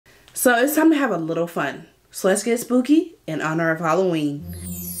So it's time to have a little fun. So let's get spooky in honor of Halloween.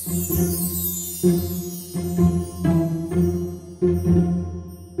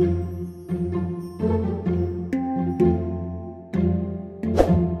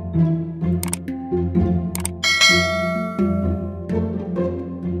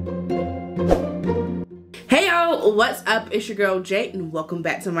 What's up? It's your girl Jade and welcome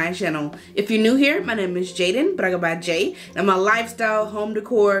back to my channel. If you're new here, my name is Jaden, but I go by Jay. I'm a lifestyle, home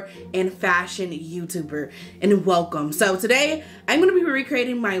decor, and fashion YouTuber. And welcome. So today I'm going to be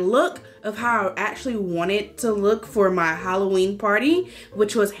recreating my look of how I actually wanted to look for my Halloween party,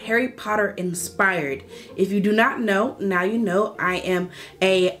 which was Harry Potter inspired. If you do not know, now you know. I am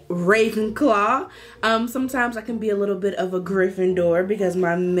a Ravenclaw. Sometimes I can be a little bit of a Gryffindor because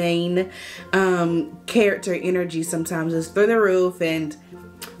my main character energy sometimes is through the roof and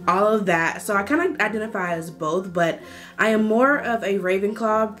all of that. So I kind of identify as both, but I am more of a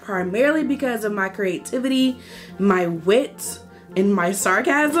Ravenclaw primarily because of my creativity, my wit, and my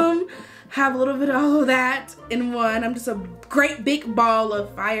sarcasm. Have a little bit of all of that in one. I'm just a great big ball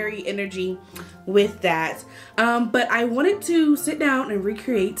of fiery energy with that. But I wanted to sit down and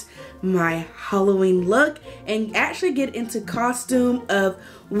recreate my Halloween look and actually get into costume of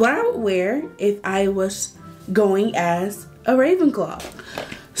what I would wear if I was going as a Ravenclaw.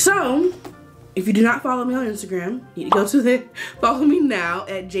 So if you do not follow me on Instagram, you need to go to the follow me now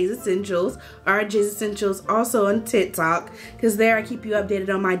at Jay's Essentials, or Jay's Essentials also on TikTok, because there I keep you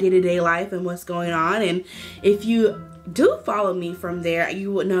updated on my day-to-day life and what's going on. And if you do follow me from there,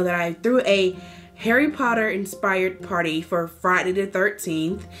 you would know that I threw a Harry Potter inspired party for Friday the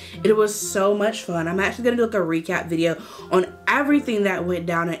 13th. It was so much fun. I'm actually going to do like a recap video on everything that went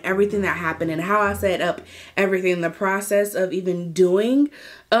down and everything that happened and how I set up everything in the process of even doing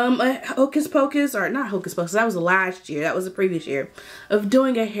a Hocus Pocus, or not Hocus Pocus, that was last year, that was the previous year, of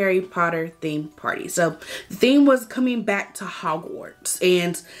doing a Harry Potter themed party. So the theme was coming back to Hogwarts,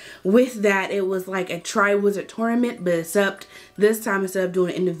 and with that it was like a Tri-Wizard tournament, but except this time instead of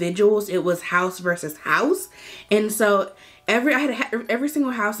doing individuals, it was house versus house. And so I had every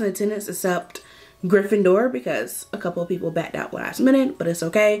single house in attendance except Gryffindor, because a couple of people backed out last minute, but it's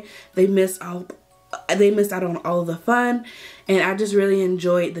okay. They missed out on all of the fun, and I just really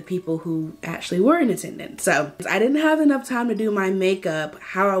enjoyed the people who actually were in attendance. So I didn't have enough time to do my makeup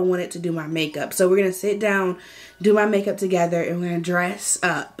how I wanted to do my makeup, so we're gonna sit down, do my makeup together, and we're gonna dress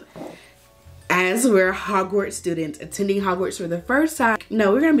up as we're Hogwarts students attending Hogwarts for the first time.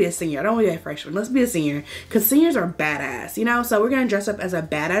 No, we're gonna be a senior. I don't want to be a freshman. Let's be a senior, because seniors are badass, you know? So we're gonna dress up as a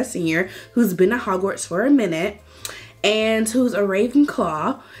badass senior who's been to Hogwarts for a minute and who's a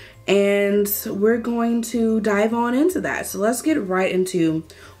Ravenclaw, and we're going to dive on into that. So let's get right into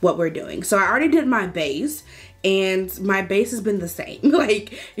what we're doing. So I already did my base, and my base has been the same.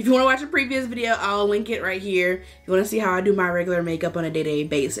 Like, if you want to watch a previous video, I'll link it right here. If you want to see how I do my regular makeup on a day-to-day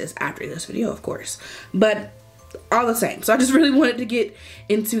basis after this video, of course. But all the same. So I just really wanted to get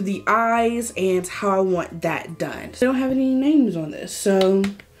into the eyes and how I want that done. So I don't have any names on this, so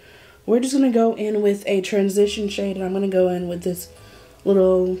we're just going to go in with a transition shade, and I'm going to go in with this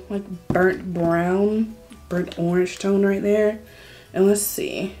little like burnt orange tone right there. And let's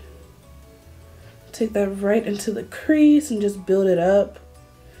see, take that right into the crease and just build it up.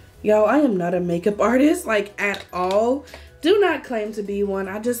 Y'all, I am not a makeup artist, like, at all. Do not claim to be one.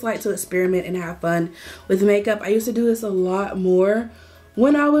 I just like to experiment and have fun with makeup. I used to do this a lot more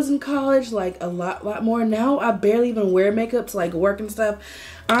when I was in college, like a lot more. Now I barely even wear makeup to like work and stuff.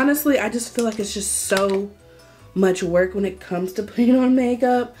 Honestly, I just feel like it's just so much work when it comes to putting on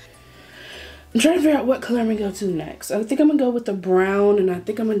makeup. I'm trying to figure out what color I'm gonna go to next. I think I'm gonna go with the brown, and I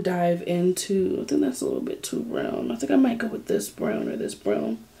think I'm gonna dive into, I think that's a little bit too brown. I think I might go with this brown or this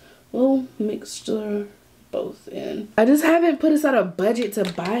brown. We'll mix both in. I just haven't put aside a budget to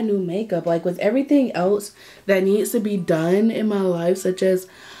buy new makeup. Like with everything else that needs to be done in my life, such as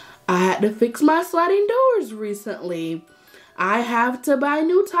I had to fix my sliding doors recently. I have to buy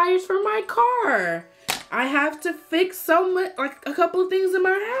new tires for my car. I have to fix so much, like a couple of things in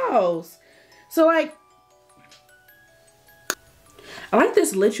my house. So like, I like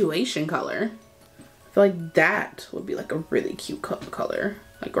this lituation color. I feel like that would be like a really cute color,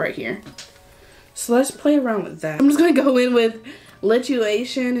 like right here. So let's play around with that. I'm just gonna go in with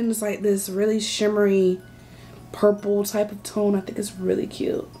lituation, and it's like this really shimmery purple type of tone. I think it's really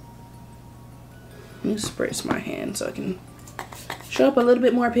cute. Let me spritz my hand so I can show up a little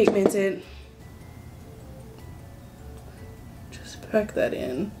bit more pigmented. Pack that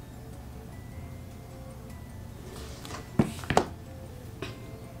in.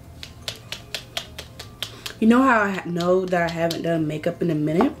 You know how I know that I haven't done makeup in a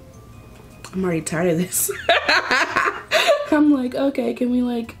minute? I'm already tired of this. I'm like, okay, can we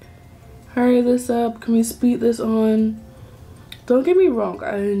like hurry this up? Can we speed this on? Don't get me wrong,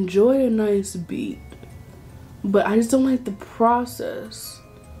 I enjoy a nice beat, but I just don't like the process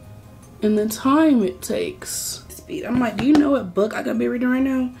and the time it takes. Speed. I'm like, do you know what book I could be reading right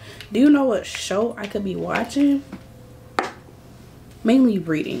now? Do you know what show I could be watching? Mainly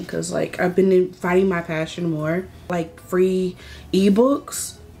reading, because like I've been finding my passion more, like free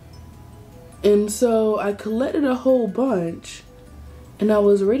ebooks. And so I collected a whole bunch, and I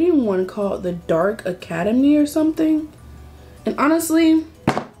was reading one called The Dark Academy or something. And honestly,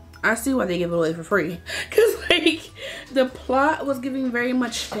 I see why they give it away for free, because like the plot was giving very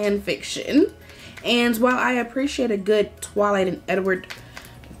much fan fiction. And while I appreciate a good Twilight and Edward,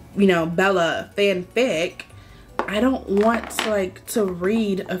 you know, Bella fanfic, I don't want to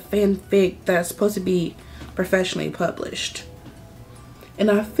read a fanfic that's supposed to be professionally published. And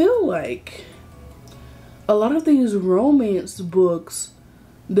I feel like a lot of these romance books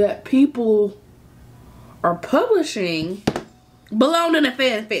that people are publishing belong in a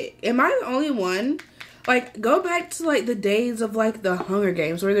fanfic. Am I the only one? Like, go back to like the days of like the Hunger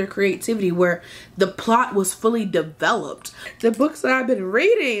Games or their creativity where the plot was fully developed. The books that I've been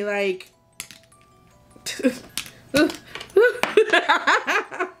reading, like if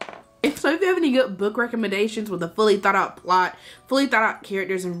you have any good book recommendations with a fully thought out plot, fully thought out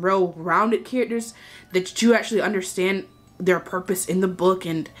characters, and well-rounded characters that you actually understand their purpose in the book,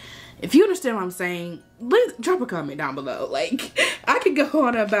 and if you understand what I'm saying, drop a comment down below. Like, I could go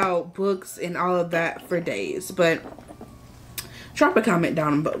on about books and all of that for days, but drop a comment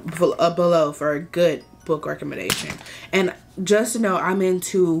down below for a good book recommendation. And just to know, I'm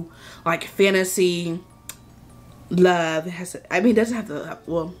into like fantasy, love. It has to, I mean, it doesn't have to,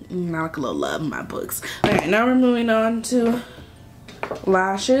 well, not like a little love in my books. Alright, now we're moving on to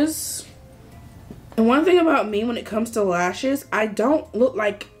lashes. And one thing about me when it comes to lashes, I don't want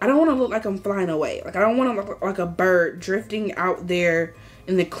to look like I'm flying away. Like, I don't want to look like a bird drifting out there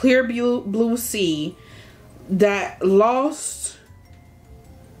in the clear blue sea that lost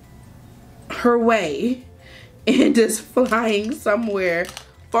her way and is flying somewhere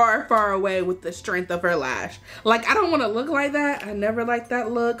far, far away with the strength of her lash. Like, I don't want to look like that. I never like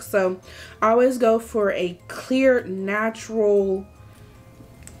that look. So I always go for a clear, natural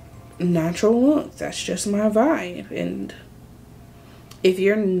look. That's just my vibe. And if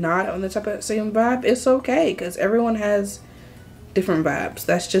you're not on the type of same vibe, it's okay, because everyone has different vibes.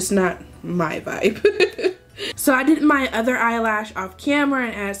 That's just not my vibe. So I did my other eyelash off camera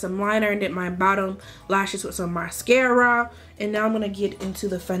and added some liner and did my bottom lashes with some mascara. And now I'm going to get into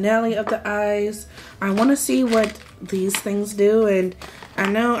the finale of the eyes. I want to see what these things do. And I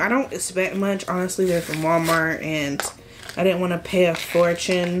know I don't expect much. Honestly, they're from Walmart and I didn't want to pay a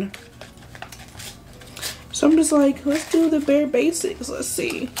fortune. So I'm just like, let's do the bare basics. Let's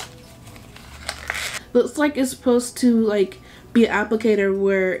see. Looks like it's supposed to like be an applicator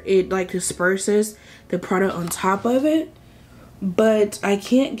where it like disperses the product on top of it, but I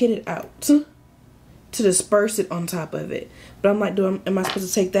can't get it out to disperse it on top of it. But I'm like, am I supposed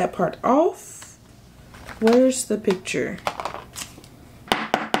to take that part off? Where's the picture?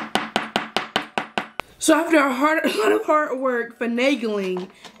 So after a lot of hard work finagling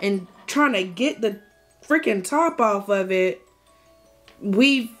and trying to get the freaking top off of it,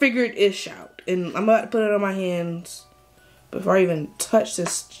 we figured ish out. And I'm about to put it on my hands before I even touch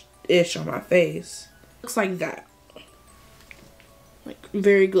this ish on my face. Looks like that. Like,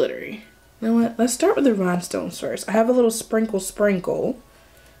 very glittery. You know what? Let's start with the rhinestones first. I have a little sprinkle.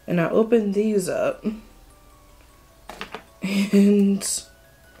 And I open these up. And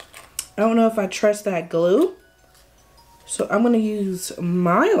I don't know if I trust that glue. So I'm going to use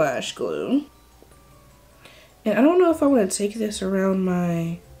my lash glue. And I don't know if I want to take this around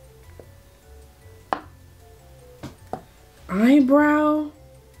my eyebrow.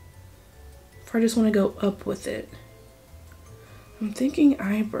 Or I just want to go up with it. I'm thinking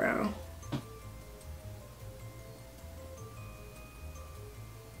eyebrow.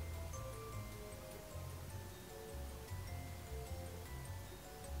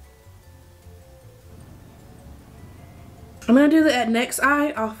 I'm gonna do the next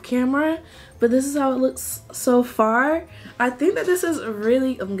eye off camera, but this is how it looks so far. I think that this is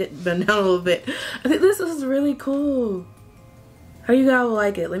really, I'm getting bent down a little bit. I think this is really cool. How you guys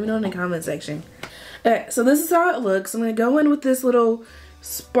like it? Let me know in the comment section. Alright, so this is how it looks. I'm going to go in with this little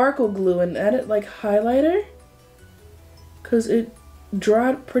sparkle glue and add it like highlighter, because it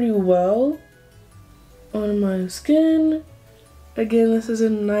dried pretty well on my skin. Again, this is a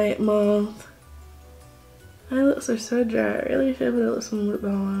Night Moth My lips are so dry. I really should put a little some lip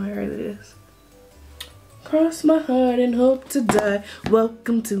balm on my lips. Cross my heart and hope to die.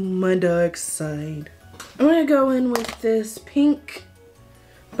 Welcome to my dark side. I'm gonna go in with this pink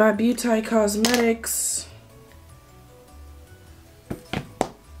by Beauty Cosmetics.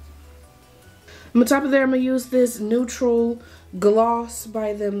 On top of there, I'm gonna use this neutral gloss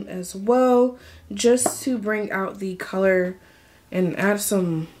by them as well, just to bring out the color and add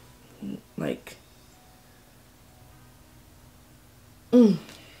some like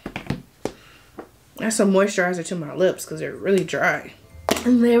add some moisturizer to my lips because they're really dry.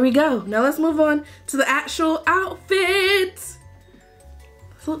 And there we go. Now let's move on to the actual outfit. This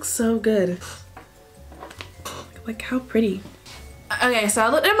looks so good. Like, how pretty. Okay, so I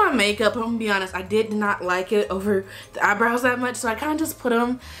looked at my makeup. I'm gonna be honest, I did not like it over the eyebrows that much, so I kind of just put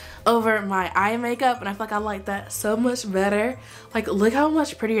them over my eye makeup, and I feel like I like that so much better. Like, look how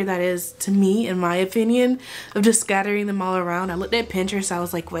much prettier that is to me, in my opinion, of just scattering them all around. I looked at Pinterest, I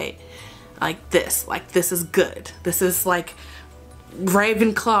was like, wait, like this is good. This is like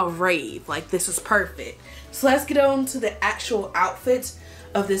Ravenclaw rave. Like, this is perfect. So let's get on to the actual outfit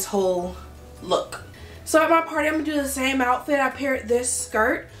of this whole look. So at my party, I'm gonna do the same outfit. I paired this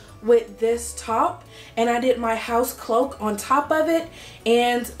skirt with this top, and I did my house cloak on top of it.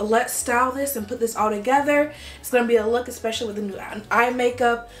 And let's style this and put this all together. It's gonna be a look, especially with the new eye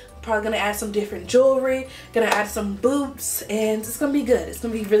makeup. Probably gonna add some different jewelry, gonna add some boots, and it's gonna be good. It's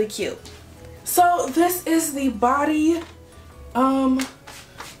gonna be really cute. So this is the body of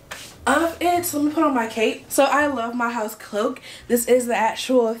it. So let me put on my cape. So I love my house cloak. This is the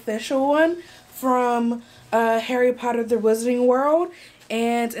actual official one from Harry Potter the Wizarding World,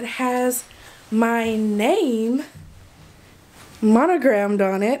 and it has my name monogrammed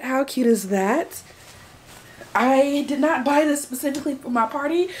on it. How cute is that? I did not buy this specifically for my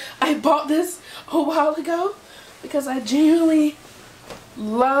party. I bought this a while ago because I genuinely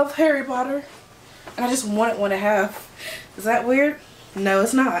love Harry Potter and I just wanted one to have. Is that weird? No,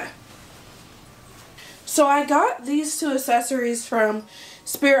 it's not. So I got these two accessories from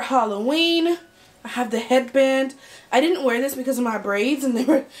Spirit Halloween. I have the headband. I didn't wear this because of my braids and it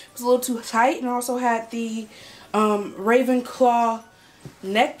was a little too tight, and I also had the Ravenclaw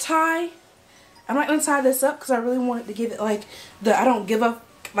necktie. I'm not gonna tie this up because I really wanted to give it like the I don't give up,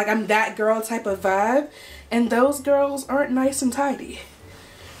 like I'm that girl type of vibe, and those girls aren't nice and tidy.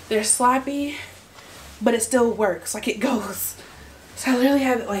 They're sloppy, but it still works, like it goes. So I literally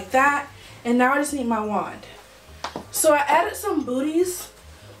have it like that, and now I just need my wand. So I added some booties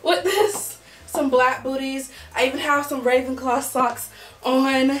with this, some black booties. I even have some Ravenclaw socks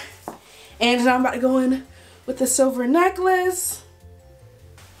on, and I'm about to go in with the silver necklace.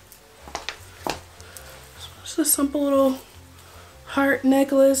 Just a simple little heart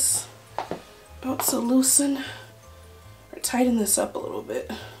necklace. About to loosen or tighten this up a little bit.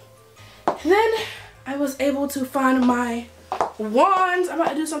 And then I was able to find my wands. I'm about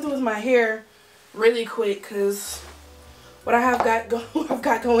to do something with my hair really quick because what I have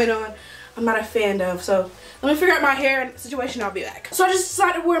got going on, I'm not a fan of. So let me figure out my hair situation. I'll be back. So I just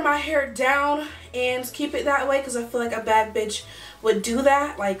decided to wear my hair down and keep it that way because I feel like a bad bitch would do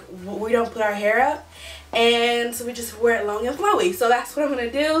that. Like, we don't put our hair up, and so we just wear it long and flowy. So that's what I'm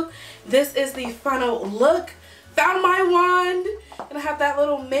gonna do. This is the final look. Found my wand, and I have that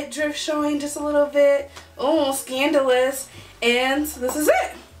little midriff showing just a little bit. Oh, scandalous. And this is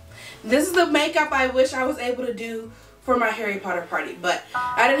it. This is the makeup I wish I was able to do for my Harry Potter party, but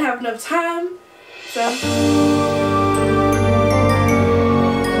I didn't have enough time, so.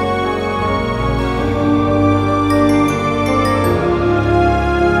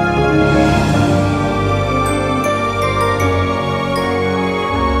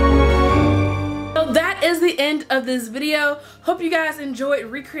 End of this video. Hope you guys enjoyed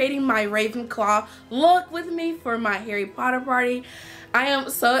recreating my Ravenclaw look with me for my Harry Potter party. I am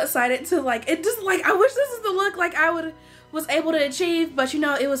so excited to I wish this is the look like I was able to achieve, but you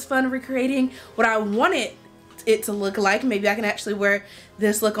know, it was fun recreating what I wanted it to look like. Maybe I can actually wear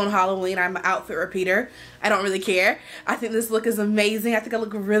this look on Halloween. I'm an outfit repeater. I don't really care. I think this look is amazing. I think I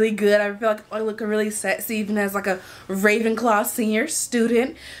look really good. I feel like I look really sexy even as like a Ravenclaw senior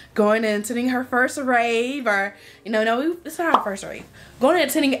student going and attending her first rave, or you know, no, it's not our first rave. Going and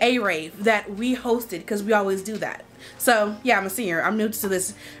attending a rave that we hosted because we always do that. So yeah, I'm a senior. I'm new to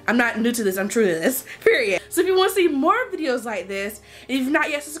this. I'm not new to this. I'm true to this. Period. So if you want to see more videos like this, and if you've not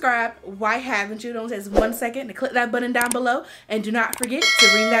yet subscribed, why haven't you? It only takes 1 second to click that button down below, and do not forget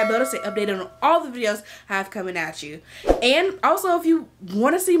to ring that bell to stay updated on all the videos I have coming at you. And also, if you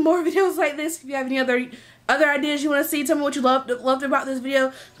want to see more videos like this, if you have any other other ideas you want to see. Tell me what you loved about this video.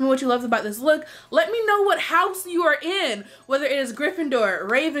 Tell me what you loved about this look. Let me know what house you are in, whether it is Gryffindor,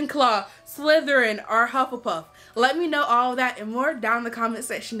 Ravenclaw, Slytherin, or Hufflepuff. Let me know all of that and more down in the comment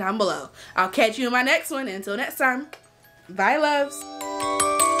section down below. I'll catch you in my next one. Until next time, bye loves.